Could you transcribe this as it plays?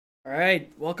All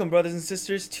right, welcome, brothers and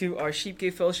sisters, to our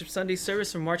Sheepgate Fellowship Sunday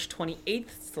service from March 28th.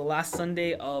 It's the last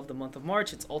Sunday of the month of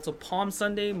March. It's also Palm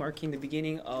Sunday, marking the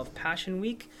beginning of Passion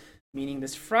Week, meaning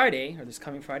this Friday, or this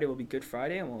coming Friday, will be Good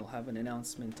Friday, and we'll have an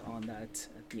announcement on that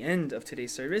at the end of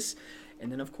today's service.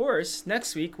 And then, of course,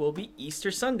 next week will be Easter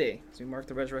Sunday, as we mark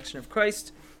the resurrection of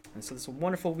Christ. And so this is a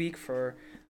wonderful week for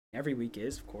every week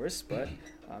is, of course, but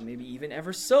maybe even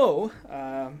ever so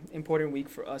important week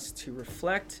for us to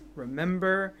reflect,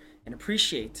 remember, and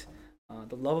appreciate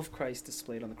the love of Christ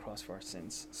displayed on the cross for our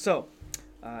sins. So,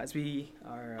 as we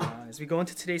go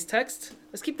into today's text,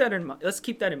 let's keep that in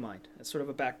mind. As sort of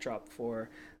a backdrop for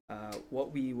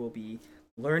what we will be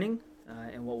learning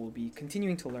and what we'll be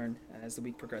continuing to learn as the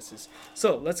week progresses.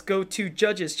 So, let's go to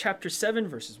Judges chapter 7,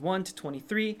 verses 1 to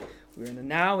 23. We're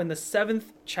now in the 7th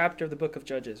chapter of the book of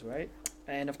Judges, right?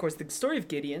 And of course, the story of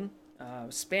Gideon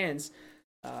spans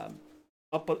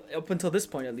up until this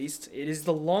point, at least. It is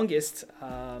the longest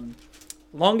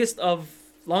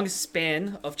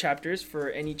span of chapters for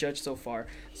any judge so far.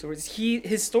 So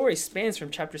his story spans from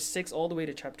chapter 6 all the way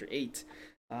to chapter 8.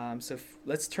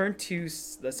 Let's turn to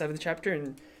the 7th chapter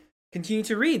and continue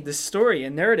to read the story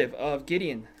and narrative of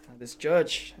Gideon, this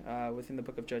judge within the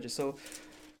book of Judges. So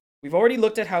we've already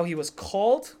looked at how he was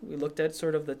called. We looked at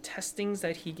sort of the testings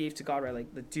that he gave to God, right?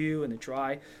 Like the dew and the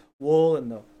dry wool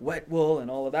and the wet wool and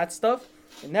all of that stuff.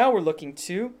 And now we're looking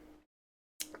to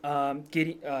the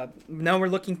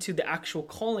actual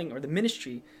calling or the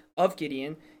ministry of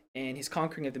Gideon and his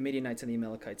conquering of the Midianites and the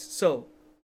Amalekites. So,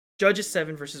 Judges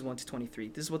 7 verses 1 to 23.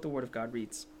 This is what the word of God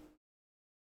reads.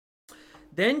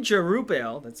 Then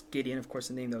Jerubbaal, that's Gideon, of course,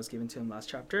 the name that was given to him last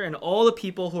chapter, and all the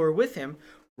people who were with him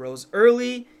rose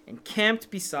early and camped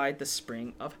beside the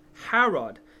spring of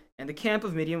Harod. And the camp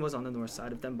of Midian was on the north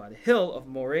side of them by the hill of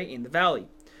Moreh in the valley.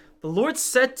 The Lord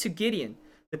said to Gideon,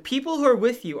 "The people who are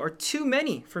with you are too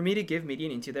many for me to give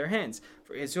Midian into their hands,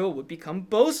 for Israel would become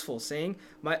boastful, saying,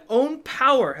 'My own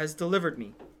power has delivered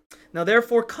me.' Now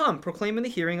therefore come, proclaim in the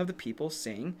hearing of the people,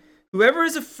 saying, 'Whoever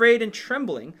is afraid and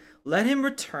trembling, let him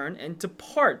return and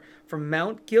depart from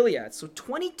Mount Gilead.' So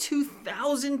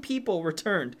 22,000 people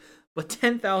returned, but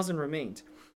 10,000 remained.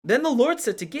 Then the Lord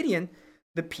said to Gideon,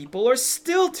 'The people are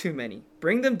still too many.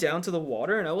 Bring them down to the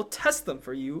water, and I will test them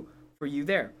for you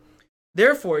there.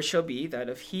 Therefore it shall be that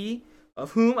if he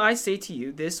of whom I say to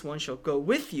you, this one shall go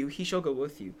with you, he shall go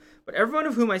with you. But everyone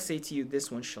of whom I say to you,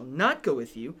 this one shall not go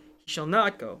with you, he shall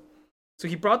not go.' So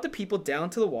he brought the people down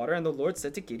to the water, and the Lord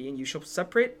said to Gideon, 'You shall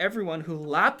separate everyone who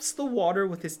laps the water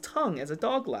with his tongue as a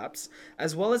dog laps,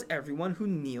 as well as everyone who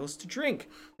kneels to drink.'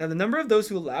 Now the number of those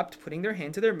who lapped, putting their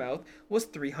hand to their mouth, was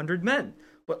 300 men.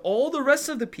 But all the rest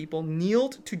of the people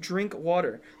kneeled to drink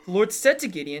water. The Lord said to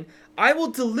Gideon, 'I will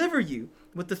deliver you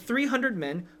with the 300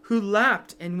 men who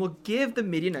lapped, and will give the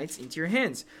Midianites into your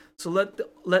hands. So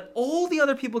let all the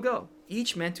other people go,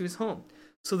 each man to his home.'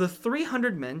 So the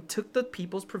 300 men took the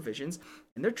people's provisions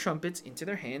and their trumpets into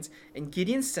their hands, and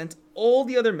Gideon sent all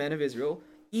the other men of Israel,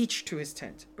 each to his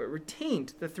tent, but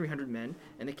retained the 300 men,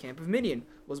 and the camp of Midian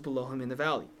was below him in the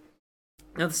valley.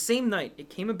 Now the same night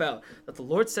it came about that the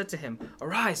Lord said to him,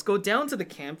 'Arise, go down to the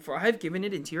camp, for I have given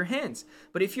it into your hands.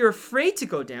 But if you're afraid to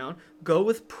go down, go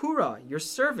with Purah, your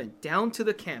servant, down to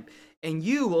the camp, and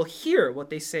you will hear what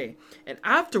they say. And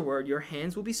afterward your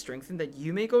hands will be strengthened, that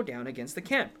you may go down against the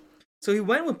camp.' So he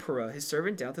went with Purah, his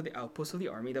servant, down to the outpost of the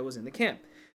army that was in the camp.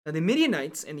 Now the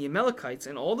Midianites and the Amalekites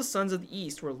and all the sons of the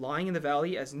east were lying in the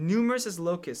valley, as numerous as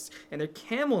locusts, and their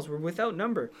camels were without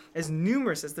number, as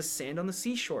numerous as the sand on the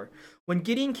seashore. When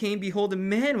Gideon came, behold, a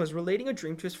man was relating a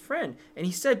dream to his friend, and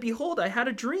he said, 'Behold, I had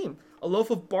a dream. A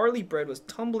loaf of barley bread was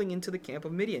tumbling into the camp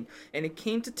of Midian, and it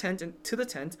came to the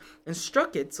tent and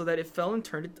struck it, so that it fell and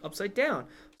turned it upside down,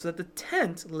 so that the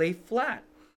tent lay flat.'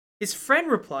 His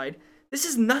friend replied, 'This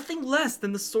is nothing less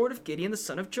than the sword of Gideon the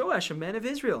son of Joash, a man of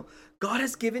Israel. God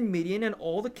has given Midian and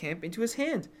all the camp into his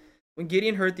hand.' When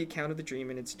Gideon heard the account of the dream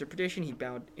and its interpretation, he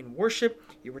bowed in worship.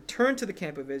 He returned to the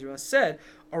camp of Israel and said,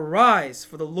 'Arise,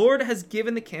 for the Lord has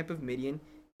given the camp of Midian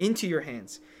into your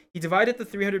hands.' He divided the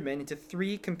 300 men into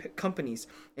 3 companies,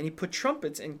 and he put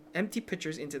trumpets and empty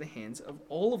pitchers into the hands of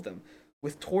all of them,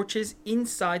 with torches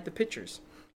inside the pitchers.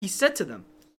 He said to them,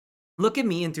 'Look at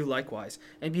me and do likewise.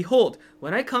 And behold,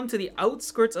 when I come to the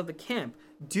outskirts of the camp,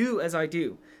 do as I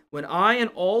do. When I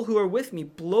and all who are with me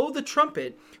blow the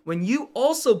trumpet, when you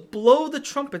also blow the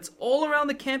trumpets all around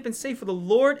the camp, and say, for the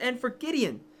Lord and for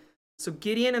Gideon.' So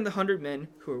Gideon and the 100 men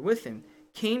who were with him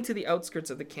came to the outskirts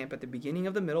of the camp at the beginning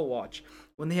of the middle watch,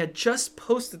 when they had just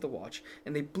posted the watch,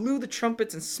 and they blew the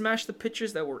trumpets and smashed the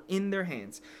pitchers that were in their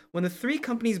hands. When the 3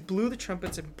 companies blew the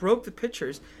trumpets and broke the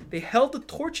pitchers, they held the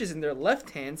torches in their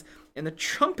left hands and the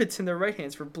trumpets in their right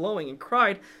hands for blowing, and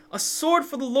cried, "A sword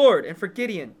for the Lord and for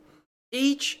Gideon."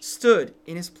 Each stood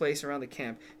in his place around the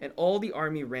camp, and all the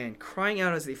army ran, crying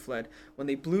out as they fled. When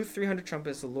they blew 300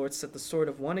 trumpets, the Lord set the sword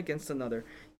of one against another,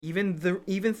 even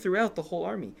throughout the whole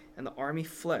army. And the army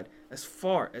fled as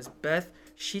far as Beth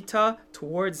Shittah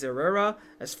toward Zererah,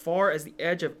 as far as the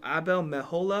edge of Abel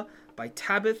Meholah by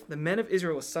Tabith. The men of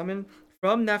Israel were summoned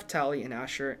from Naphtali and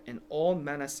Asher and all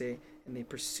Manasseh, and they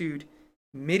pursued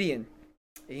Midian.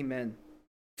 Amen.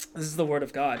 This is the word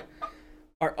of God.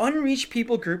 Our unreached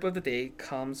people group of the day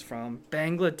comes from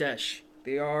Bangladesh.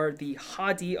 They are the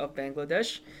Hadi of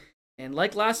Bangladesh. And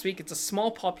like last week, it's a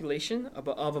small population of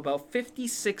about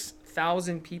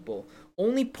 56,000 people.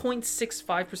 Only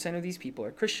 0.65% of these people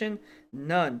are Christian.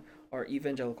 None are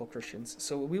evangelical Christians.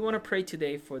 So we want to pray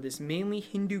today for this mainly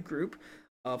Hindu group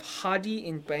of Hadi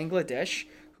in Bangladesh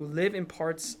who live in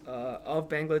parts of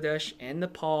Bangladesh and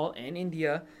Nepal and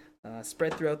India,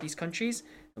 spread throughout these countries.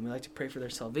 And we like to pray for their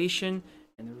salvation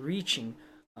and the reaching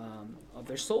of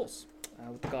their souls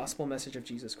with the gospel message of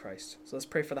Jesus Christ. So let's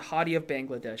pray for the Hadi of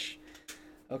Bangladesh.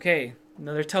 Okay,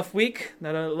 another tough week.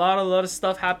 Not a lot of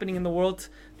stuff happening in the world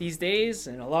these days,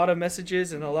 and a lot of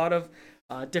messages and a lot of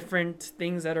different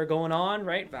things that are going on,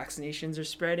 right? Vaccinations are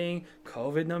spreading,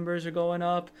 COVID numbers are going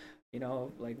up. You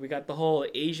know, like we got the whole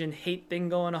Asian hate thing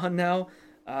going on now.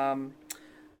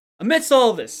 Amidst all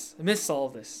of this,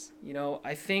 you know,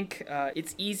 I think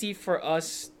it's easy for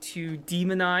us to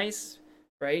demonize,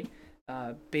 right?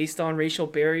 Based on racial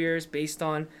barriers, based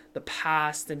on the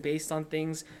past, and based on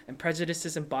things and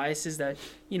prejudices and biases that,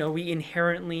 you know, we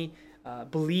inherently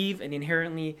believe and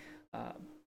inherently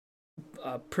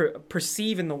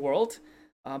perceive in the world.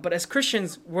 But as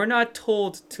Christians, we're not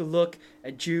told to look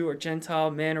at Jew or Gentile,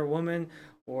 man or woman,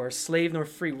 or slave nor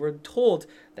free. We're told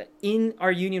that in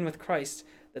our union with Christ,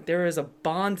 that there is a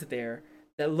bond there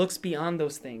that looks beyond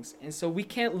those things. And so we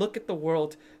can't look at the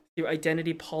world through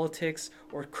identity politics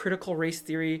or critical race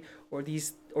theory or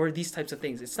these types of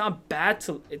things. It's not bad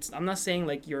to I'm not saying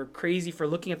like you're crazy for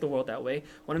looking at the world that way.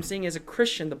 What I'm saying as a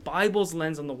Christian, the Bible's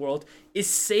lens on the world is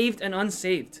saved and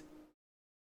unsaved.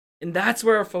 And that's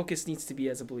where our focus needs to be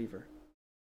as a believer.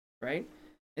 Right?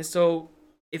 And so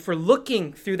if we're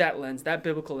looking through that lens, that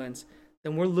biblical lens,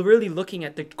 then we're really looking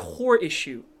at the core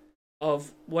issue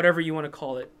of whatever you want to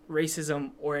call it,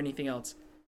 racism or anything else.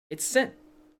 It's sin.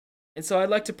 And so I'd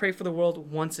like to pray for the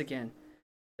world once again,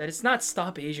 that it's not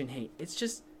stop Asian hate. It's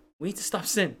just, we need to stop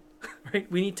sin,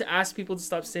 right? We need to ask people to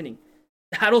stop sinning.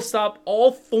 That'll stop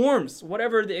all forms,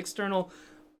 whatever the external,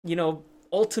 you know,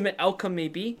 ultimate outcome may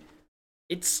be.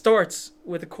 It starts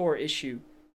with a core issue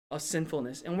of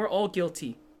sinfulness. And we're all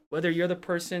guilty, whether you're the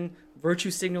person virtue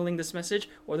signaling this message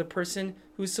or the person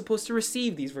who's supposed to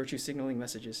receive these virtue signaling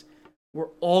messages. We're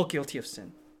all guilty of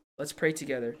sin. Let's pray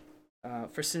together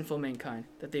for sinful mankind,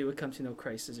 that they would come to know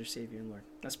Christ as their Savior and Lord.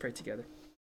 Let's pray together.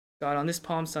 God, on this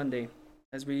Palm Sunday,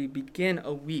 as we begin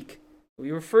a week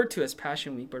we refer to as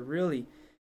Passion Week, but really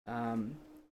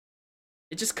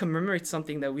it just commemorates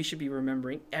something that we should be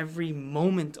remembering every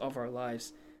moment of our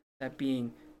lives, that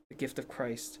being the gift of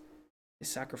Christ, his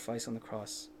sacrifice on the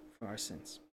cross for our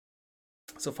sins.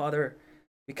 So Father,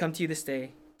 we come to you this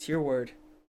day, to your word,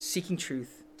 seeking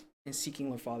truth, and seeking,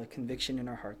 Lord Father, conviction in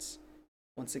our hearts.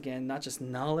 Once again, not just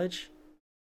knowledge,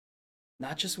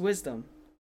 not just wisdom,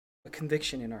 but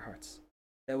conviction in our hearts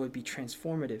that would be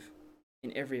transformative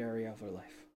in every area of our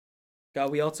life.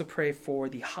 God, we also pray for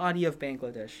the Hadi of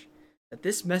Bangladesh, that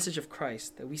this message of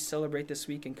Christ that we celebrate this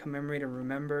week and commemorate and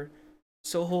remember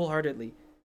so wholeheartedly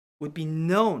would be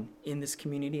known in this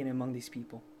community and among these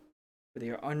people, for they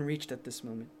are unreached at this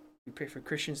moment. We pray for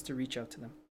Christians to reach out to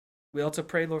them. We also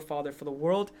pray, Lord Father, for the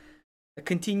world that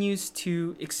continues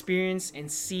to experience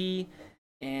and see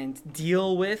and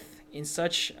deal with in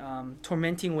such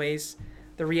tormenting ways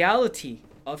the reality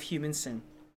of human sin,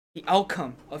 the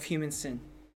outcome of human sin,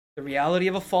 the reality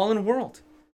of a fallen world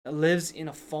that lives in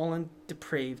a fallen,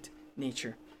 depraved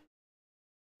nature.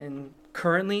 And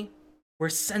currently, we're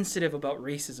sensitive about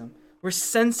racism. We're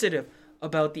sensitive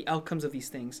about the outcomes of these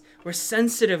things. We're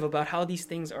sensitive about how these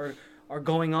things are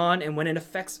going on, and when it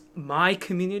affects my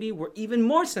community, we're even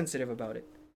more sensitive about it.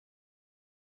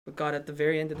 But God, at the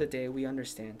very end of the day, we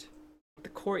understand the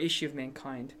core issue of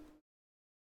mankind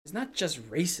is not just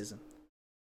racism,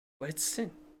 but it's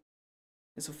sin.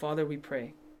 And so, Father, we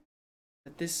pray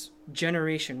that this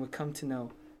generation would come to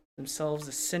know themselves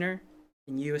as sinner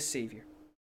and you as Savior.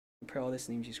 We pray all this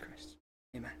in the name of Jesus Christ.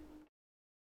 Amen.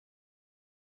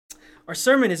 Our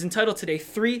sermon is entitled today,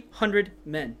 300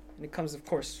 Men. And it comes, of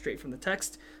course, straight from the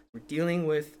text. We're dealing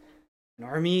with an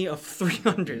army of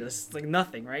 300. That's like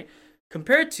nothing, right?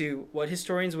 Compared to what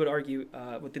historians would argue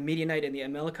with the Midianite and the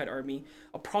Amalekite army,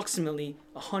 approximately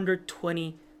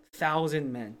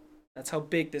 120,000 men. That's how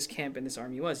big this camp and this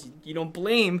army was. You don't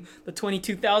blame the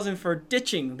 22,000 for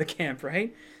ditching the camp,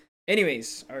 right?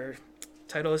 Anyways, our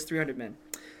title is 300 Men.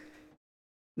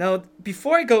 Now,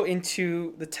 before I go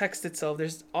into the text itself,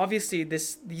 there's obviously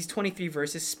these 23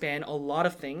 verses span a lot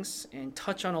of things and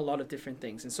touch on a lot of different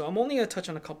things. And so I'm only going to touch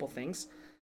on a couple things.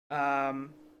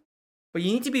 But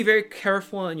you need to be very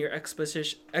careful in your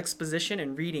exposition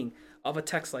and reading of a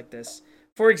text like this.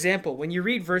 For example, when you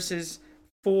read verses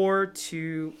 4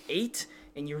 to 8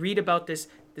 and you read about this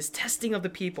testing of the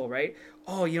people, right?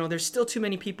 Oh, there's still too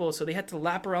many people, so they had to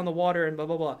lap around the water and blah,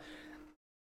 blah, blah.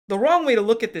 The wrong way to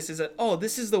look at this is that,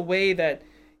 this is the way that,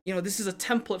 this is a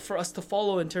template for us to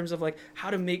follow in terms of like how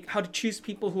to choose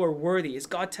people who are worthy. Is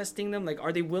God testing them? Like,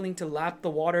 are they willing to lap the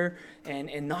water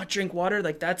and not drink water?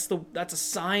 Like that's a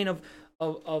sign of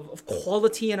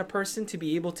quality in a person to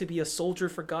be able to be a soldier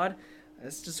for God.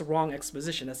 That's just a wrong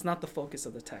exposition. That's not the focus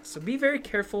of the text. So be very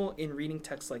careful in reading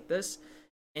texts like this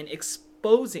and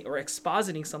exposing or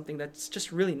expositing something that's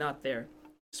just really not there.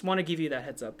 Just want to give you that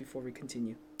heads up before we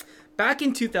continue. Back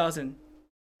in 2000,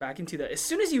 as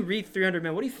soon as you read 300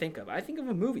 Men, what do you think of? I think of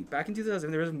a movie. Back in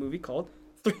 2000, there was a movie called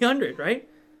 300, right?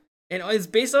 And it's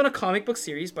based on a comic book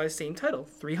series by the same title,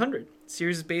 300. The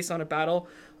series is based on a battle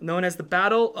known as the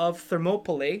Battle of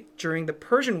Thermopylae during the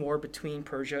Persian War between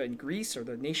Persia and Greece, or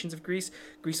the nations of Greece.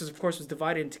 Greece, of course, was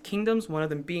divided into kingdoms, one of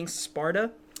them being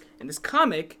Sparta. And this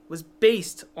comic was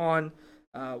based on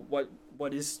what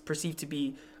is perceived to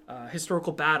be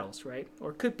historical battles, right?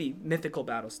 Or could be mythical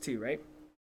battles too, right?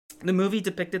 The movie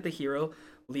depicted the hero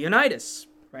Leonidas,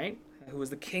 right? Who was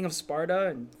the king of Sparta,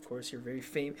 and of course his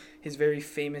very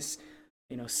famous,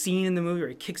 scene in the movie where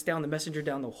he kicks down the messenger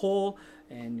down the hole,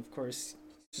 and of course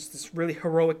just this really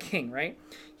heroic king, right?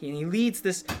 He leads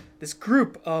this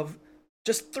group of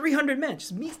just 300 men,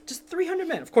 just 300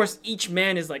 men. Of course, each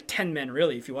man is like 10 men,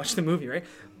 really, if you watch the movie, right?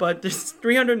 But there's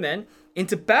 300 men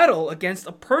into battle against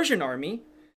a Persian army.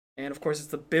 And of course, it's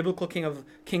the biblical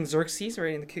King Xerxes,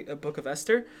 right, in the book of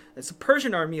Esther. It's a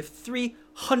Persian army of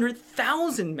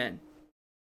 300,000 men,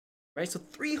 right? So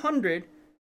 300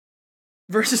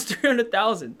 versus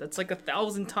 300,000. That's like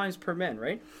 1,000 times per man,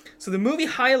 right? So the movie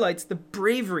highlights the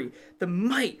bravery, the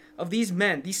might of these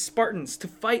men, these Spartans, to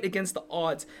fight against the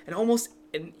odds.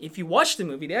 And if you watch the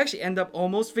movie, they actually end up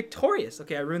almost victorious.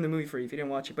 Okay, I ruined the movie for you if you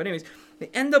didn't watch it. But anyways, they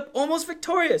end up almost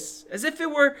victorious, as if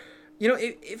it were...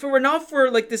 if it were not for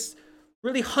like this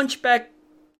really hunchback,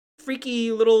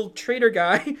 freaky little traitor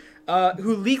guy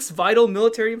who leaks vital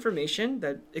military information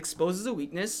that exposes a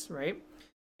weakness, right?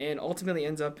 And ultimately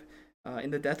ends up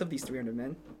in the death of these 300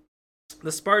 men,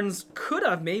 the Spartans could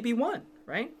have maybe won,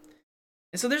 right?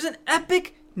 And so there's an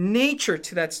epic nature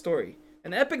to that story.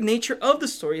 And the epic nature of the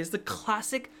story is the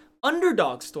classic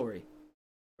underdog story,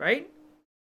 right?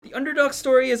 The underdog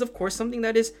story is, of course, something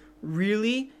that is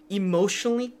really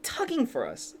emotionally tugging for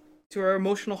us to our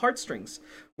emotional heartstrings,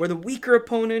 where the weaker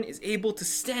opponent is able to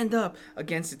stand up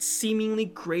against its seemingly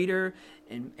greater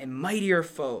and mightier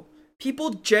foe.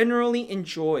 People generally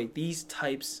enjoy these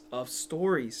types of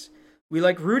stories. We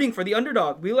like rooting for the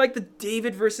underdog. We like the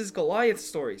David versus Goliath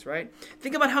stories, right?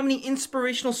 Think about how many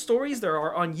inspirational stories there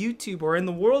are on YouTube or in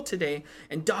the world today,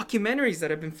 and documentaries that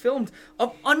have been filmed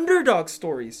of underdog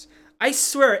stories. I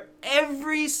swear,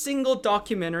 every single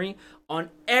documentary on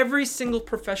every single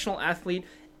professional athlete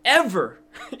ever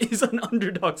is an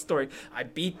underdog story. I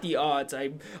beat the odds. I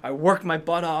worked my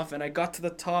butt off and I got to the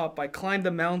top. I climbed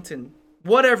the mountain.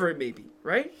 Whatever it may be,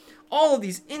 right? All of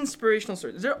these inspirational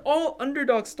stories, they're all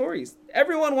underdog stories.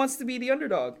 Everyone wants to be the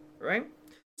underdog, right?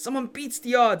 Someone beats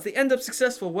the odds. They end up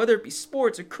successful, whether it be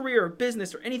sports or career or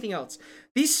business or anything else.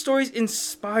 These stories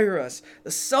inspire us, the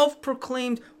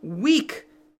self-proclaimed weak,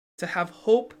 to have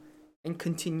hope and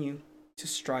continue to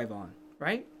strive on,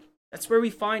 right? That's where we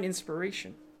find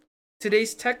inspiration.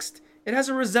 Today's text, it has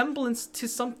a resemblance to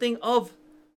something of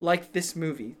like this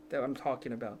movie that I'm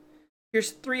talking about. Here's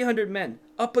 300 men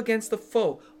up against a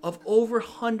foe of over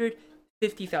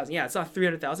 150,000. Yeah, it's not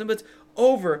 300,000, but it's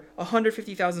over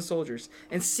 150,000 soldiers,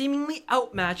 and seemingly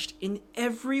outmatched in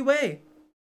every way.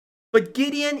 But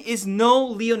Gideon is no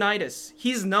Leonidas.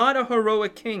 He's not a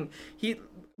heroic king.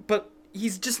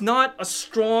 He's just not a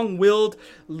strong-willed,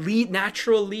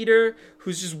 natural leader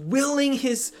who's just willing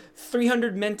his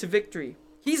 300 men to victory.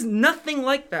 He's nothing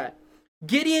like that.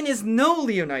 Gideon is no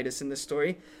Leonidas in this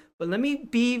story, But let me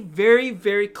be very,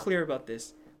 very clear about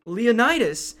this.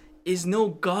 Leonidas is no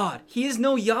God. He is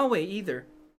no Yahweh either.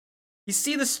 You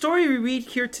see, the story we read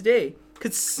here today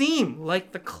could seem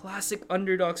like the classic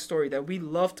underdog story that we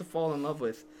love to fall in love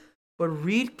with. But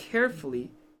read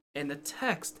carefully, and the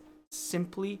text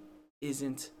simply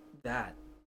isn't that.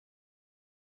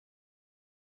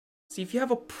 See, if you have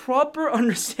a proper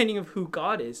understanding of who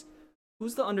God is,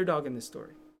 who's the underdog in this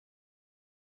story?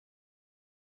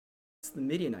 It's the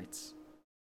Midianites.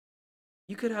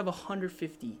 You could have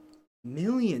 150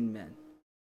 million men,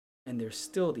 and they're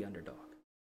still the underdog.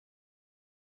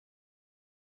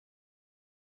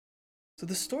 So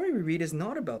the story we read is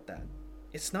not about that.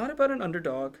 It's not about an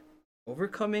underdog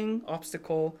overcoming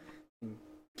obstacle and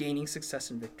gaining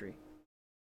success and victory.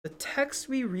 The text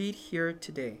we read here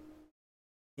today,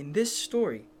 in this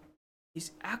story,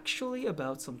 is actually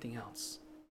about something else.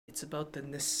 It's about the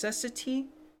necessity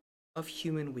of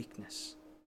human weakness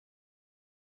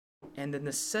and the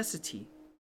necessity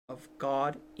of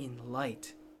God in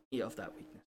light of that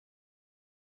weakness.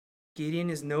 Gideon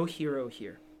is no hero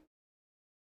here.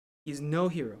 He is no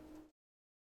hero.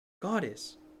 God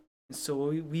is. And so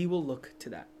we will look to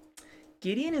that.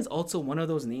 Gideon is also one of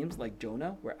those names like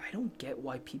Jonah where I don't get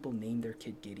why people name their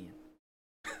kid Gideon.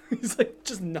 He's like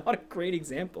just not a great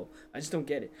example. I just don't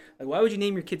get it. Like, why would you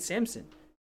name your kid Samson?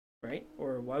 Right?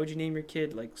 Or why would you name your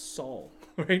kid like Saul?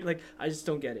 Right? Like, I just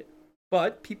don't get it.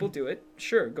 But people do it.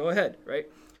 Sure, go ahead, right?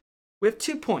 We have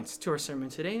 2 points to our sermon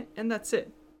today, and that's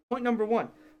it. Point number 1,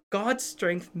 God's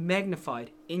strength magnified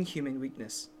in human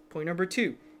weakness. Point number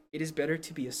 2, it is better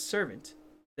to be a servant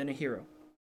than a hero.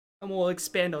 And we'll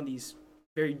expand on these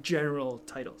very general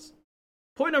titles.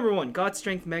 Point number 1, God's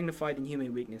strength magnified in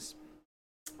human weakness.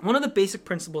 One of the basic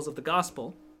principles of the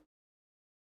gospel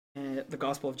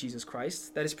of Jesus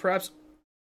Christ, that is perhaps,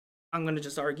 I'm going to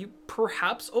just argue,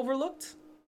 perhaps overlooked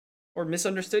or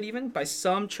misunderstood even by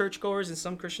some churchgoers and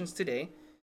some Christians today,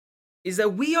 is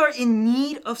that we are in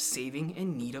need of saving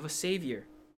and need of a savior.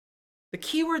 The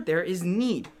key word there is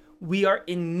need. We are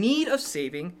in need of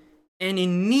saving and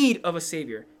in need of a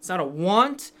savior. It's not a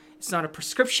want, it's not a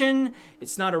prescription,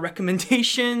 it's not a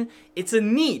recommendation, it's a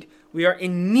need. We are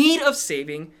in need of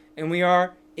saving and we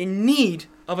are in need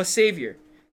of a savior.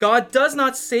 God does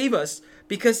not save us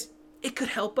because it could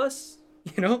help us,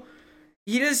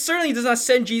 He certainly does not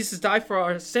send Jesus to die for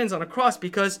our sins on a cross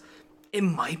because it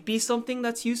might be something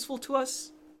that's useful to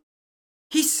us.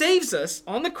 He saves us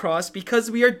on the cross because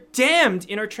we are damned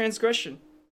in our transgression.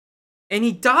 And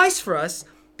he dies for us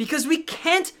because we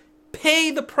can't pay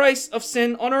the price of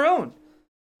sin on our own.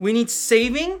 We need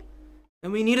saving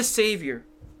and we need a savior.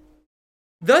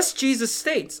 Thus Jesus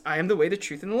states, I am the way, the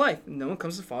truth, and the life. No one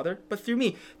comes to the Father but through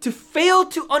me. To fail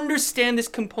to understand this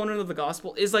component of the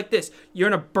gospel is like this. You're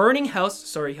in a burning house.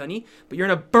 Sorry, honey. But you're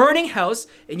in a burning house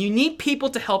and you need people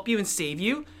to help you and save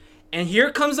you. And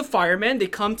here comes the firemen. They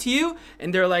come to you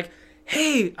and they're like,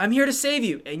 hey, I'm here to save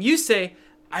you. And you say,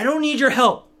 I don't need your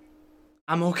help.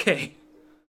 I'm okay.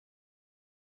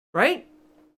 Right?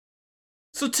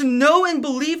 So to know and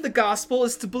believe the gospel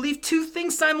is to believe 2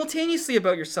 things simultaneously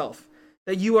about yourself.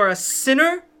 That you are a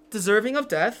sinner deserving of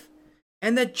death,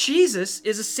 and that Jesus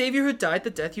is a savior who died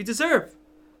the death you deserve,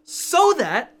 so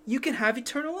that you can have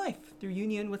eternal life through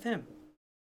union with him.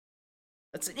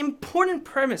 That's an important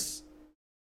premise,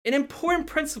 an important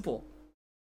principle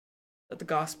that the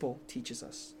gospel teaches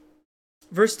us.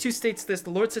 Verse 2 states this,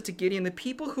 the Lord said to Gideon, the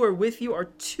people who are with you are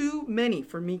too many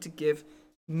for me to give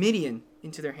Midian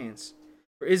into their hands.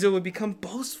 For Israel would become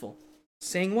boastful,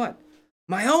 saying what?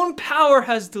 My own power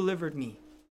has delivered me.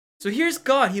 So here's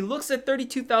God. He looks at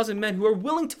 32,000 men who are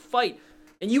willing to fight.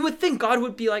 And you would think God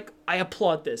would be like, I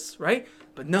applaud this, right?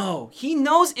 But no, he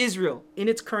knows Israel in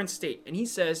its current state. And he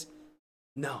says,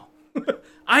 no,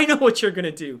 I know what you're going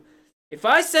to do. If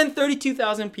I send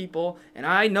 32,000 people, and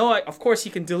I know, of course, he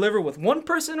can deliver with 1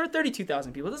 person or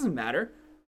 32,000 people. It doesn't matter.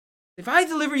 If I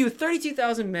deliver you with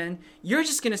 32,000 men, you're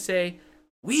just going to say,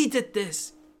 we did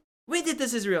this. We did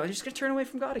this, Israel. And you're just going to turn away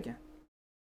from God again.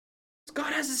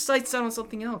 God has his sights set on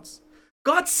something else.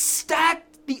 God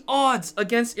stacked the odds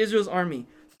against Israel's army,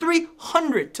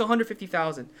 300 to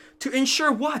 150,000, to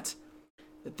ensure what?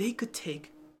 That they could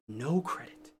take no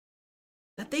credit.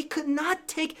 That they could not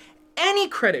take any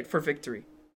credit for victory.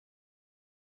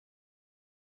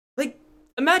 Like,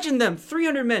 imagine them,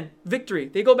 300 men, victory.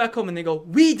 They go back home and they go,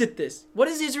 we did this. What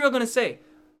is Israel going to say?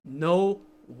 No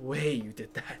way you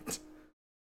did that.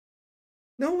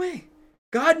 No way.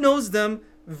 God knows them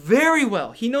very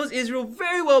well. He knows Israel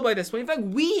very well by this point. In fact,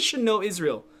 we should know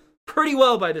Israel pretty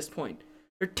well by this point.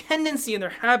 Their tendency and their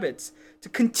habits to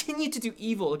continue to do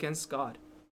evil against God.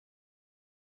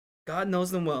 God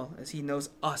knows them well as he knows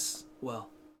us well.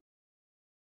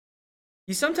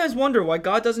 You sometimes wonder why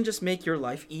God doesn't just make your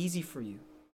life easy for you.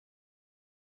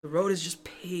 The road is just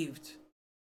paved.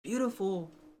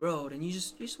 Beautiful road, and you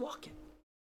just walk it.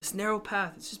 This narrow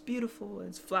path, it's just beautiful.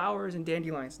 It's flowers and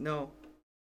dandelions. No.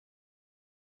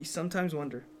 You sometimes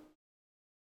wonder.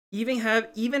 Even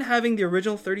having the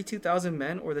original 32,000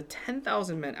 men or the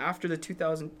 10,000 men after the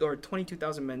 2,000 or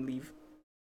 22,000 men leave,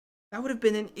 that would have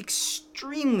been an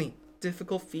extremely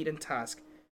difficult feat and task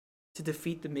to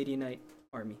defeat the Midianite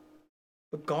army.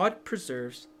 But God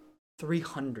preserves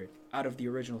 300 out of the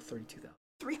original 32,000.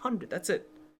 300, that's it.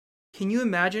 Can you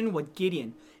imagine what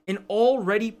Gideon, an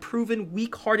already proven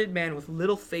weak-hearted man with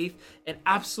little faith and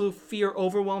absolute fear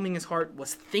overwhelming his heart,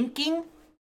 was thinking?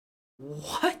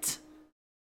 What?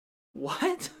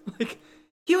 Like,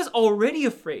 he was already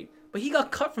afraid, but he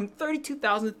got cut from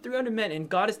 32,300 men, and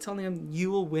God is telling him,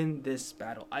 you will win this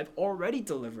battle. I've already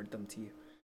delivered them to you.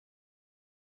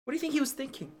 What do you think he was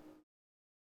thinking?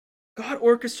 God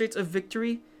orchestrates a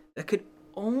victory that could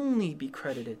only be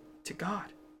credited to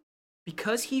God,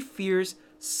 because he fears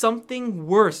something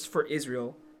worse for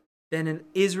Israel than an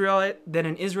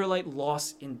Israelite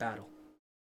loss in battle.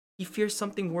 He fears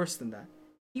something worse than that.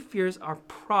 He fears our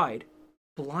pride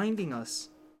blinding us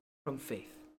from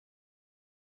faith.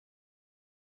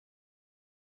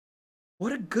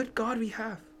 What a good God we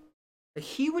have, that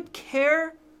he would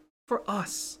care for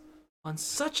us on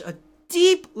such a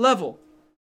deep level.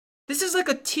 This is like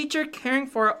a teacher caring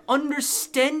for our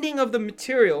understanding of the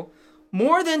material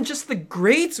more than just the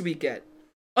grades we get.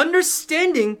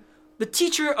 Understanding,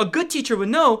 a good teacher would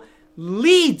know,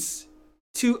 leads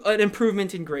to an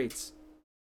improvement in grades.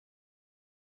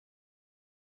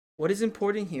 What is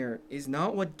important here is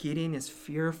not what Gideon is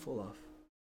fearful of,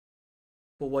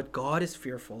 but what God is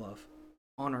fearful of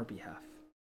on our behalf.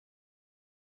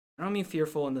 I don't mean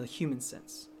fearful in the human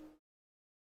sense.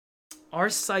 Our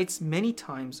sights many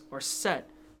times are set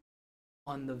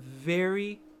on the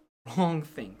very wrong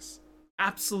things.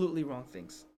 Absolutely wrong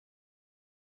things.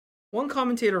 One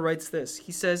commentator writes this.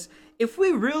 He says, if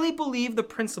we really believe the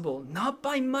principle, not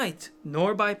by might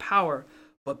nor by power,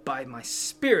 but by my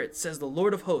spirit, says the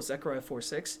Lord of hosts, Zechariah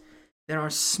 4:6, then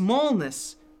our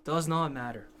smallness does not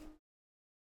matter.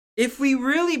 If we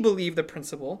really believe the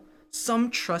principle,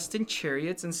 some trust in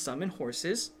chariots and some in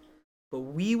horses, but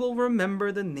we will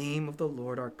remember the name of the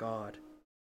Lord our God,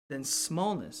 then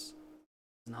smallness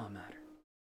does not matter.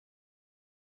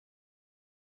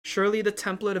 Surely the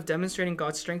template of demonstrating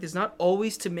God's strength is not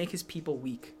always to make his people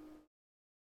weak.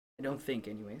 I don't think,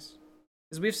 anyways.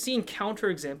 As we've seen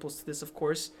counterexamples to this, of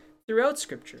course, throughout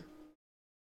Scripture.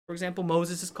 For example,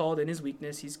 Moses is called in his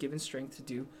weakness. He's given strength to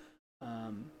do,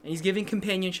 and he's given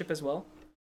companionship as well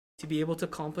to be able to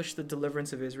accomplish the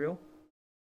deliverance of Israel.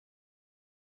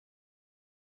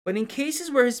 But in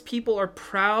cases where his people are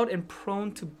proud and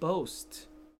prone to boast,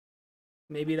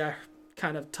 maybe that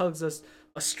kind of tugs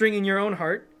a string in your own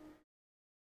heart,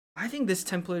 I think this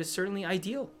template is certainly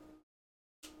ideal.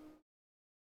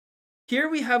 Here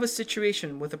we have a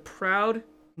situation with a proud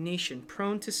nation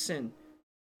prone to sin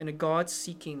and a God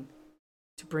seeking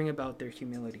to bring about their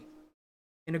humility.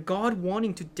 And a God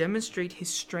wanting to demonstrate his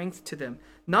strength to them,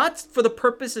 not for the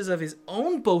purposes of his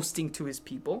own boasting to his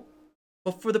people,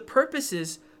 but for the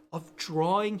purposes of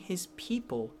drawing his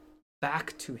people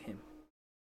back to him.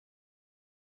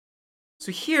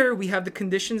 So here we have the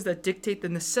conditions that dictate the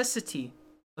necessity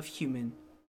of human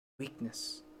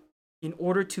weakness in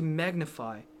order to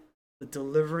magnify the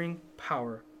delivering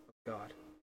power of God.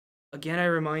 Again, I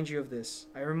remind you of this.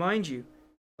 I remind you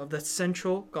of the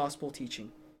central gospel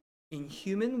teaching. In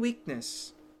human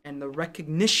weakness and the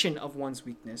recognition of one's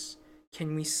weakness,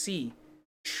 can we see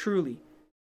truly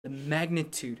the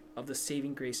magnitude of the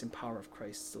saving grace and power of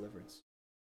Christ's deliverance.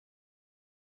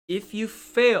 If you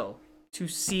fail to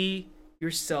see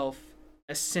yourself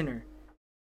as sinner,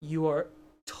 you are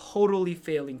totally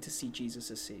failing to see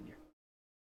Jesus as Savior.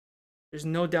 There's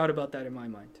no doubt about that in my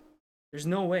mind. There's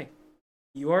no way.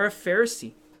 You are a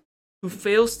Pharisee who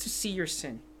fails to see your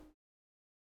sin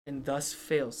and thus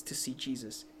fails to see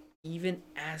Jesus even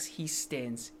as he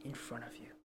stands in front of you.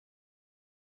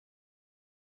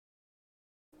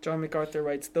 John MacArthur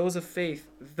writes, those of faith,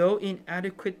 though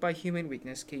inadequate by human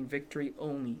weakness, gain victory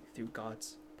only through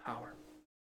God's power.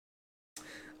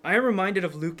 I am reminded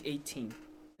of Luke 18,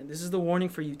 and this is the warning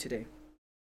for you today.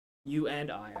 You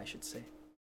and I should say.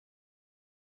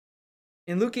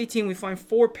 In Luke 18, we find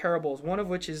 4 parables, one of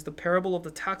which is the parable of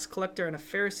the tax collector and a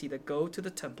Pharisee that go to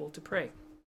the temple to pray.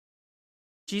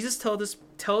 Jesus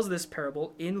tells this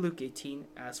parable in Luke 18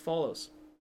 as follows.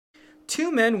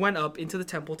 2 men went up into the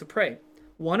temple to pray,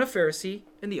 one a Pharisee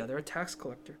and the other a tax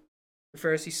collector. The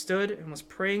Pharisee stood and was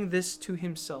praying this to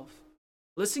himself.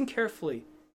 Listen carefully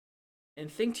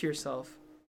and think to yourself,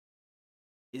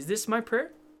 is this my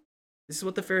prayer? This is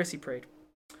what the Pharisee prayed.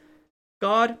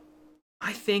 God,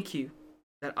 I thank you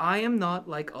that I am not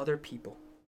like other people,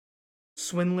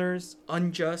 swindlers,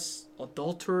 unjust,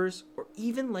 adulterers, or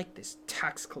even like this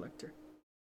tax collector.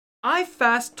 I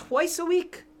fast twice a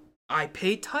week. I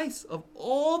pay tithes of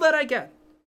all that I get.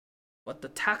 But the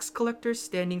tax collector,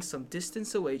 standing some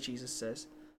distance away, Jesus says,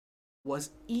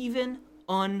 was even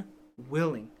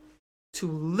unwilling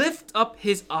to lift up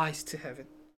his eyes to heaven,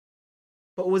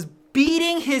 but was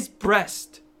beating his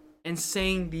breast and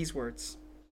saying these words,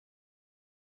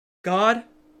 God,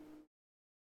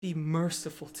 be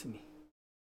merciful to me,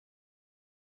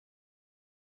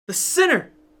 the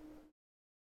sinner.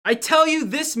 I tell you,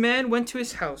 this man went to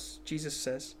his house, Jesus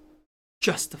says,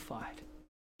 justified,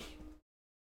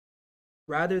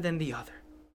 rather than the other.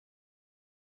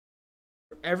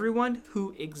 For everyone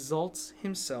who exalts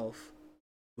himself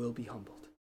will be humbled.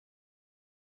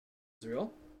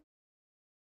 Israel,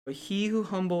 but he who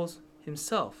humbles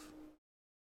himself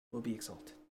will be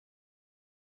exalted.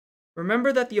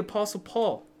 Remember that the Apostle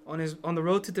Paul, on the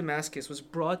road to Damascus, was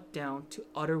brought down to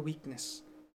utter weakness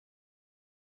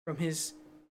from his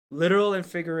literal and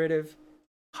figurative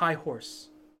high horse,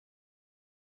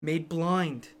 made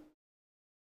blind,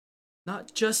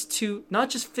 not just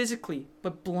physically,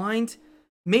 but blind,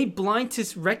 made blind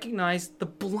to recognize the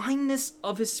blindness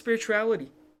of his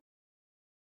spirituality.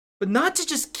 But not to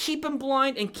just keep him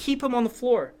blind and keep him on the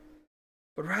floor,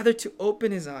 but rather to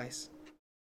open his eyes,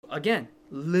 again,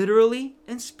 literally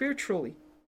and spiritually,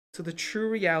 to the true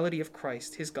reality of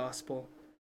Christ, his gospel,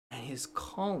 and his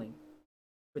calling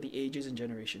for the ages and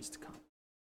generations to come.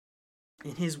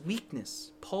 In his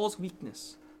weakness, Paul's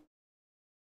weakness,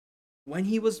 when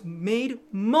he was made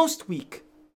most weak,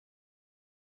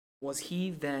 was he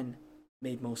then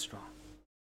made most strong?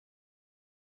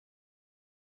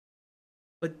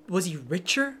 But was he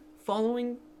richer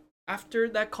following after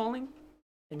that calling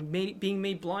and being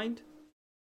made blind?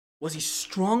 Was he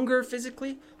stronger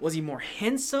physically? Was he more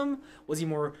handsome? Was he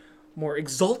more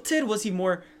exalted? Was he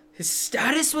more, his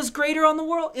status was greater in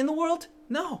the world?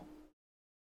 No.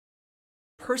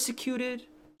 Persecuted,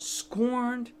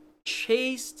 scorned,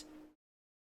 chased,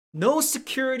 no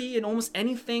security in almost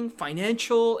anything,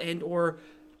 financial and or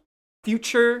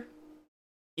future,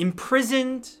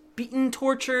 imprisoned, beaten,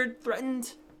 tortured,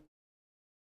 threatened.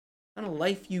 Not a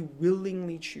life you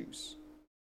willingly choose.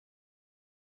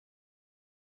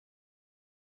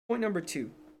 Point number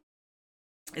 2.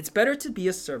 It's better to be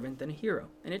a servant than a hero.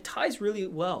 And it ties really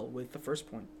well with the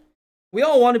first point. We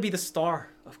all want to be the star,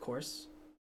 of course.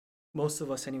 Most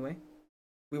of us anyway.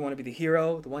 We want to be the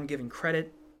hero, the one giving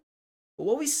credit. But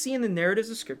what we see in the narratives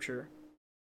of Scripture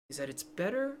is that it's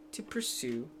better to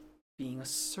pursue being a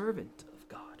servant of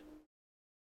God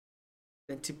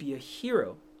than to be a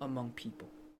hero among people.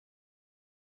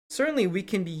 Certainly, we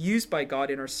can be used by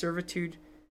God in our servitude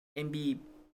and be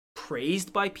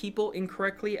praised by people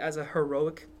incorrectly as a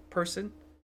heroic person.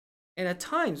 And at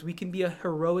times, we can be a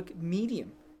heroic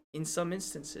medium in some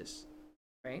instances,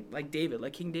 right? Like David,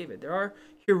 like King David. There are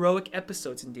heroic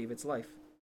episodes in David's life.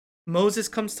 Moses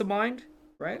comes to mind,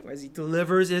 right? As he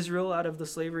delivers Israel out of the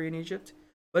slavery in Egypt.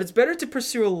 But it's better to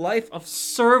pursue a life of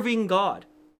serving God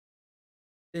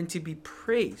than to be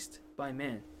praised by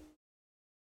man.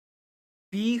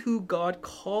 Be who God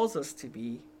calls us to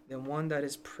be than one that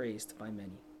is praised by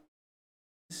many.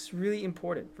 This is really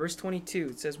important. Verse 22,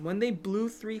 it says, when they blew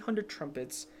 300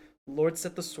 trumpets, the Lord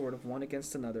set the sword of one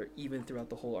against another, even throughout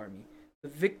the whole army. The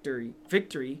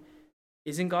victory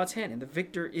is in God's hand, and the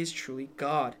victor is truly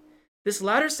God. This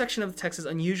latter section of the text is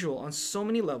unusual on so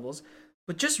many levels,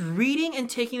 but just reading and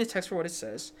taking the text for what it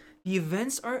says, the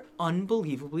events are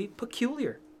unbelievably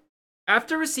peculiar.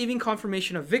 After receiving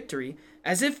confirmation of victory,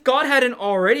 as if God hadn't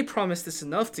already promised this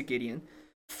enough to Gideon,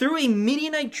 through a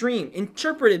Midianite dream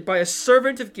interpreted by a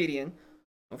servant of Gideon,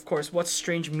 of course, what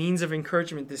strange means of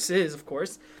encouragement this is, of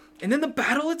course, and then the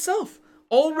battle itself,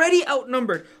 already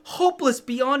outnumbered, hopeless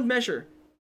beyond measure.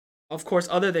 Of course,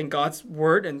 other than God's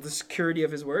word and the security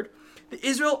of his word, the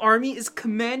Israel army is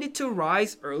commanded to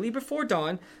rise early before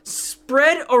dawn,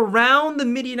 spread around the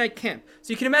Midianite camp.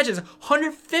 So you can imagine there's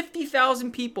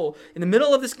 150,000 people in the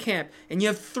middle of this camp, and you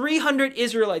have 300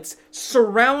 Israelites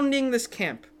surrounding this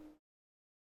camp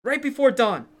right before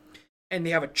dawn. And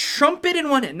they have a trumpet in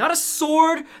one hand, not a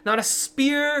sword, not a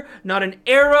spear, not an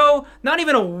arrow, not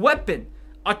even a weapon,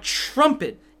 a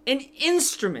trumpet, an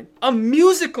instrument, a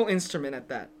musical instrument at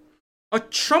that. A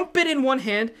trumpet in one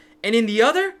hand, and in the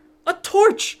other, a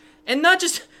torch. And not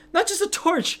just Not just a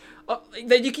torch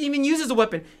that you can even use as a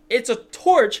weapon. It's a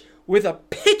torch with a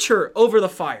pitcher over the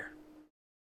fire.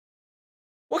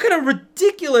 What kind of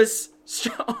ridiculous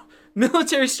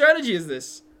military strategy is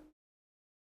this?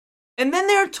 And then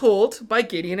they are told by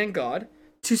Gideon and God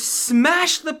to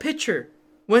smash the pitcher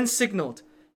when signaled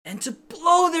and to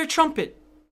blow their trumpet.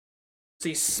 So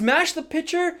you smash the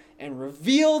pitcher and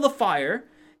reveal the fire,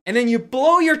 and then you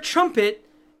blow your trumpet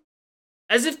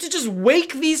as if to just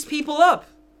wake these people up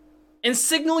and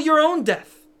signal your own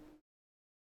death.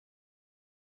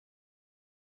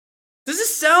 Does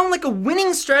this sound like a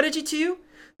winning strategy to you?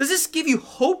 Does this give you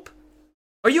hope?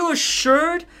 Are you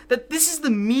assured that this is the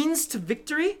means to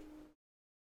victory?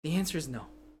 The answer is no.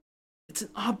 It's an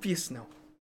obvious no.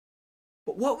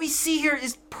 But what we see here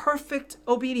is perfect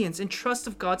obedience and trust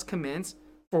of God's commands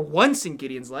for once in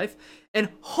Gideon's life, and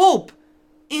hope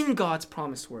in God's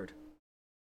promised word.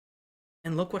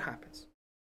 And look what happens.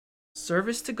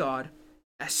 Service to God,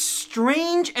 as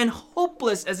strange and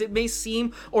hopeless as it may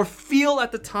seem or feel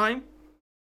at the time,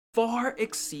 far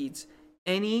exceeds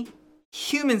any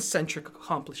human-centric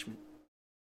accomplishment.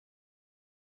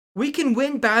 We can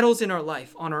win battles in our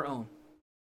life on our own.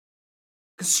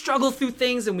 We can struggle through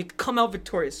things and we come out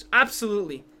victorious.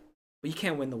 Absolutely. But you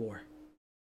can't win the war.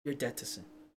 You're dead to sin.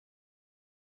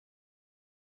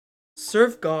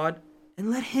 Serve God and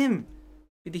let Him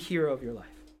be the hero of your life.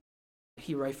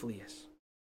 He rightfully is.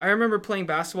 I remember playing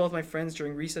basketball with my friends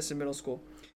during recess in middle school.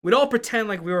 We'd all pretend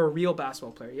like we were a real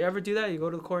basketball player. You ever do that? You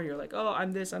go to the court and you're like, oh,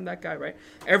 I'm this, I'm that guy, right?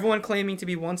 Everyone claiming to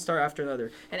be one star after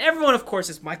another. And everyone, of course,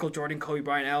 is Michael Jordan, Kobe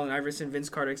Bryant, Allen Iverson, Vince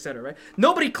Carter, etc., right?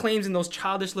 Nobody claims in those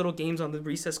childish little games on the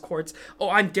recess courts, oh,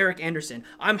 I'm Derek Anderson,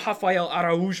 I'm Rafael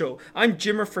Araujo, I'm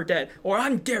Jimmer Fredette, or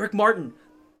I'm Derek Martin.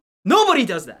 Nobody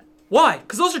does that. Why?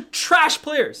 Because those are trash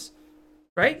players,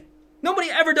 right? Nobody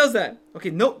ever does that. Okay,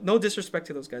 no disrespect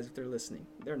to those guys if they're listening.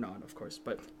 They're not, of course.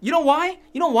 But you know why?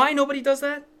 You know why nobody does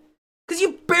that? Because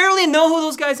you barely know who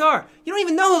those guys are. You don't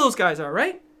even know who those guys are,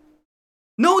 right?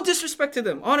 No disrespect to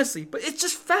them, honestly. But it's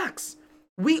just facts.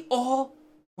 We all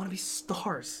want to be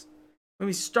stars. We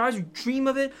want to be stars. We dream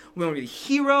of it. We want to be the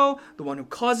hero, the one who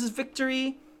causes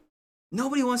victory.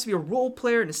 Nobody wants to be a role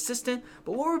player, an assistant.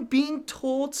 But what we're being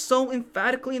told so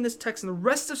emphatically in this text and the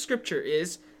rest of Scripture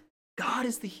is God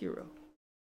is the hero.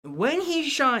 And when He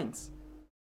shines,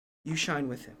 you shine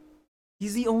with Him.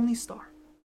 He's the only star.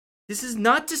 This is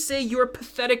not to say you're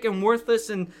pathetic and worthless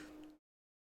and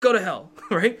go to hell,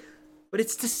 right? But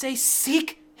it's to say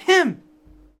seek Him.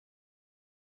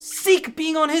 Seek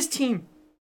being on His team.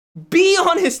 Be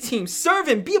on His team. Serve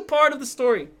Him. Be a part of the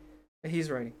story that He's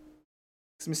writing.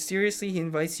 So mysteriously, He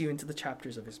invites you into the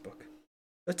chapters of His book.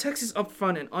 The text is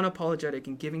upfront and unapologetic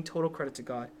in giving total credit to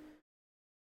God.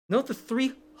 Note the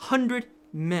 300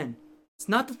 men. It's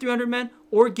not the 300 men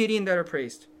or Gideon that are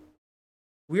praised.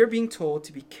 We are being told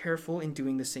to be careful in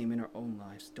doing the same in our own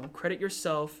lives. Don't credit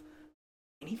yourself,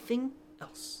 anything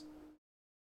else.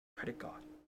 Credit God.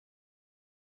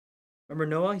 Remember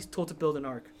Noah? He's told to build an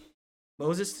ark.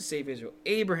 Moses to save Israel,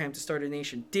 Abraham to start a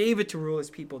nation, David to rule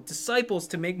his people, disciples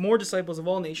to make more disciples of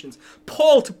all nations,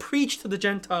 Paul to preach to the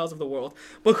Gentiles of the world.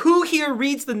 But who here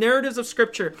reads the narratives of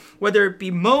Scripture, whether it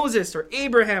be Moses or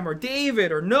Abraham or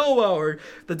David or Noah or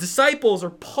the disciples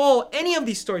or Paul, any of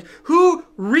these stories, who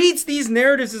reads these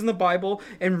narratives in the Bible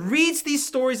and reads these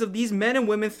stories of these men and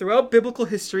women throughout biblical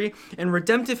history and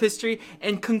redemptive history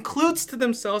and concludes to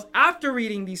themselves after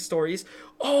reading these stories,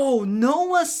 oh,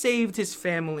 Noah saved his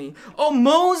family. Oh,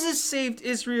 Moses saved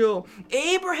Israel.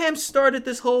 Abraham started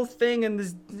this whole thing and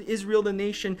this Israel, the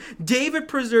nation. David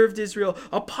preserved Israel.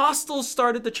 Apostles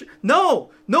started the church.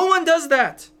 No one does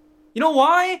that. You know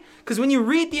why? Because when you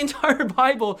read the entire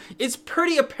Bible, it's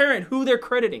pretty apparent who they're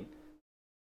crediting.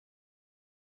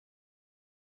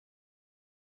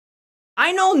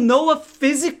 I know Noah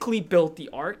physically built the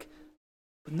ark,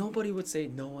 but nobody would say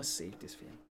Noah saved his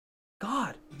family.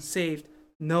 God saved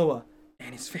Noah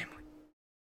and his family.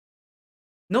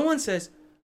 No one says,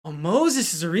 oh,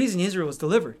 Moses is the reason Israel was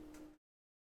delivered.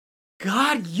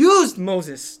 God used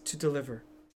Moses to deliver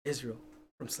Israel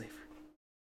from slavery.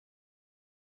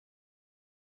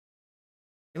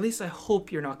 At least I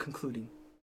hope you're not concluding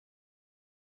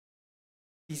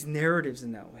these narratives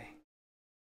in that way.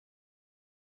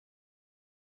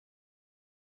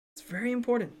 It's very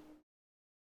important.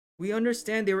 We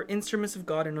understand they were instruments of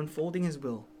God in unfolding His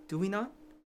will. Do we not?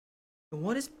 And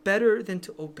what is better than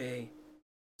to obey,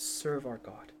 serve our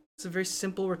God? It's a very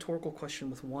simple rhetorical question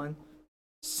with one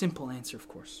simple answer, of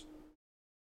course.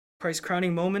 Christ's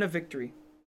crowning moment of victory.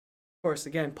 Of course,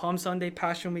 again, Palm Sunday,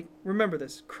 Passion Week. Remember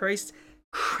this. Christ's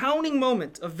crowning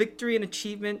moment of victory and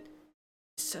achievement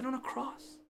is set on a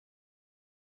cross.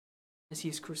 as he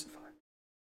is crucified,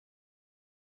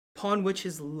 upon which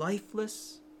his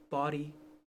lifeless body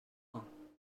hung.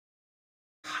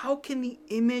 How can the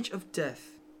image of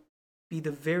death be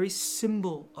the very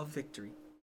symbol of victory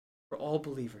for all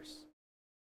believers,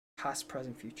 past,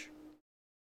 present, future?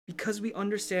 Because we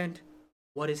understand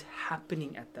what is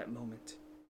happening at that moment.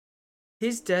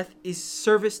 His death is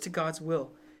service to God's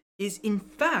will, is in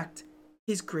fact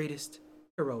his greatest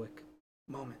heroic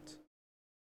moment.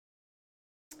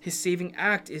 His saving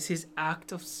act is his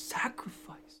act of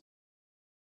sacrifice.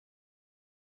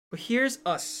 But here's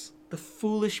us, the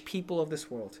foolish people of this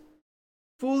world,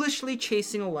 foolishly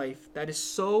chasing a life that is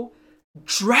so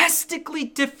drastically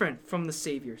different from the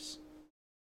Savior's.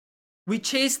 We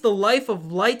chase the life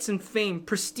of lights and fame,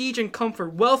 prestige and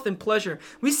comfort, wealth and pleasure.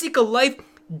 We seek a life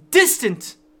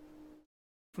distant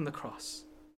from the cross.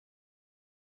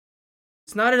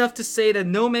 It's not enough to say that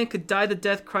no man could die the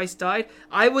death Christ died.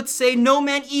 I would say no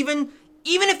man, even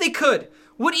if they could,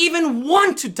 would even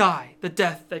want to die the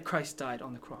death that Christ died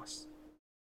on the cross.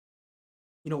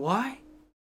 You know why?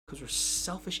 Because we're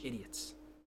selfish idiots.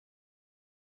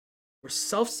 We're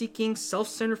self-seeking,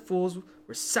 self-centered fools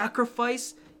where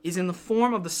sacrifice is in the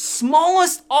form of the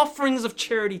smallest offerings of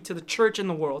charity to the church in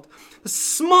the world, the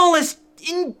smallest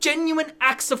ingenuine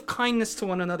acts of kindness to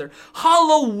one another,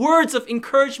 hollow words of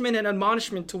encouragement and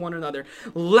admonishment to one another,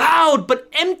 loud but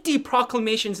empty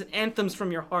proclamations and anthems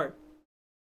from your heart.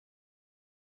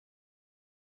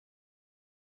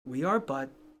 We are but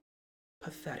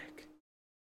pathetic.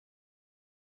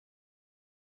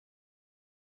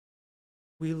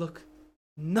 We look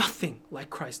nothing like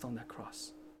Christ on that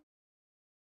cross.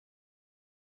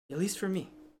 At least for me.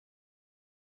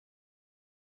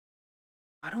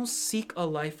 I don't seek a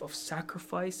life of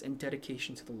sacrifice and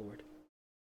dedication to the Lord.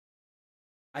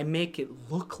 I make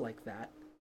it look like that,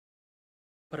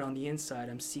 but on the inside,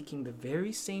 I'm seeking the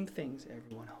very same things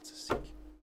everyone else is seeking.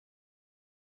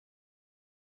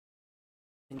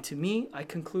 And to me, I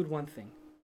conclude one thing.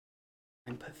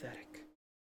 I'm pathetic.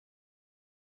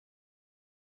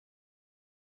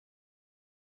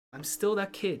 I'm still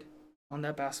that kid on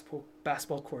that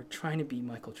basketball court trying to be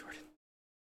Michael Jordan.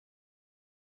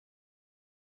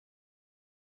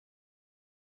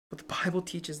 But the Bible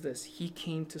teaches this. He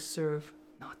came to serve,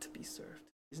 not to be served.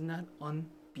 Isn't that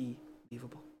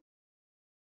unbelievable?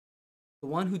 The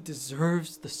one who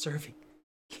deserves the serving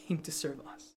came to serve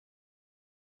us.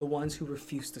 The ones who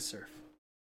refuse to serve.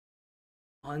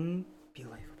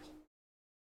 Unbelievable.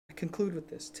 I conclude with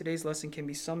this. Today's lesson can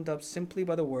be summed up simply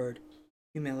by the word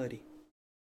humility.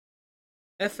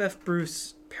 F.F.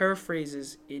 Bruce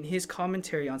paraphrases in his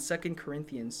commentary on 2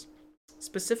 Corinthians,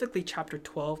 specifically chapter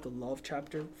 12, the love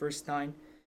chapter, verse 9,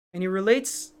 and he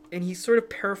relates and he sort of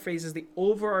paraphrases the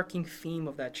overarching theme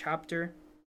of that chapter.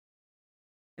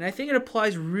 And I think it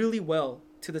applies really well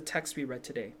to the text we read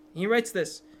today. He writes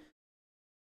this: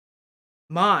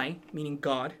 meaning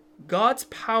God's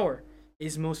power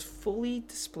is most fully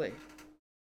displayed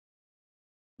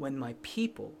when my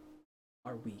people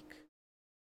are weak.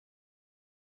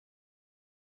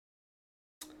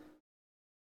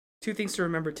 Two things to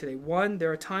remember today. One,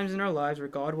 there are times in our lives where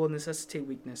God will necessitate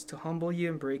weakness to humble you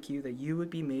and break you, that you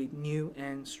would be made new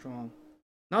and strong.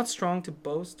 Not strong to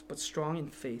boast, but strong in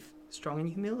faith, strong in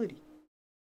humility.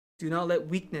 Do not let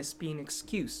weakness be an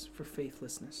excuse for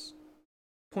faithlessness.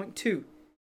 Point two,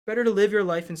 better to live your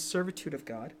life in servitude of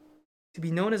God, to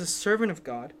be known as a servant of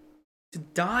God, to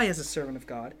die as a servant of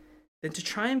God, than to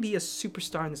try and be a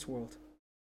superstar in this world.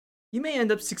 You may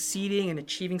end up succeeding and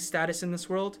achieving status in this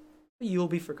world, but you will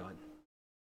be forgotten.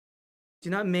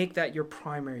 Do not make that your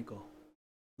primary goal.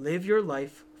 Live your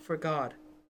life for God,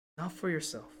 not for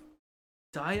yourself.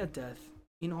 Die a death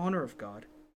in honor of God,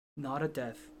 not a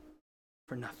death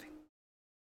for nothing.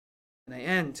 And I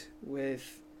end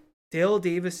with Dale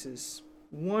Davis's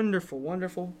wonderful,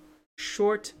 wonderful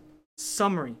short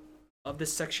summary of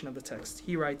this section of the text.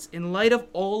 He writes, in light of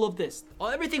all of this,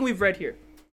 everything we've read here,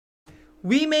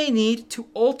 we may need to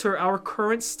alter our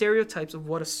current stereotypes of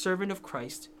what a servant of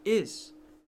Christ is.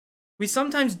 We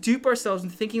sometimes dupe ourselves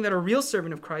into thinking that a real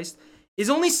servant of Christ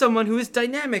is only someone who is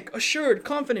dynamic, assured,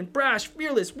 confident, brash,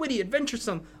 fearless, witty,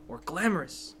 adventuresome, or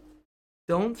glamorous.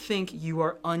 Don't think you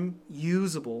are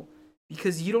unusable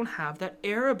because you don't have that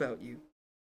air about you.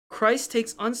 Christ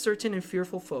takes uncertain and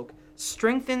fearful folk,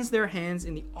 strengthens their hands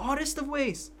in the oddest of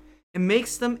ways, and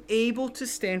makes them able to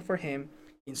stand for him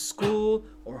in school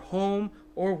or home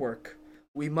or work.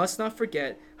 We must not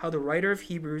forget how the writer of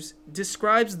Hebrews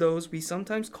describes those we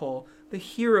sometimes call the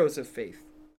heroes of faith.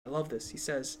 I love this. He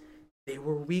says, they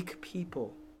were weak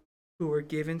people who were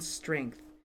given strength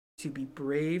to be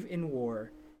brave in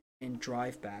war and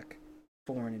drive back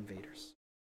foreign invaders.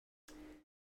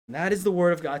 And that is the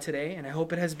word of God today, and I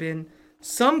hope it has been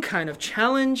some kind of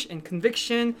challenge and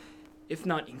conviction, if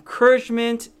not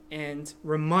encouragement and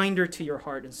reminder to your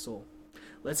heart and soul.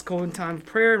 Let's go in time of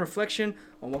prayer and reflection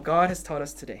on what God has taught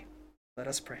us today. Let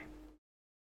us pray.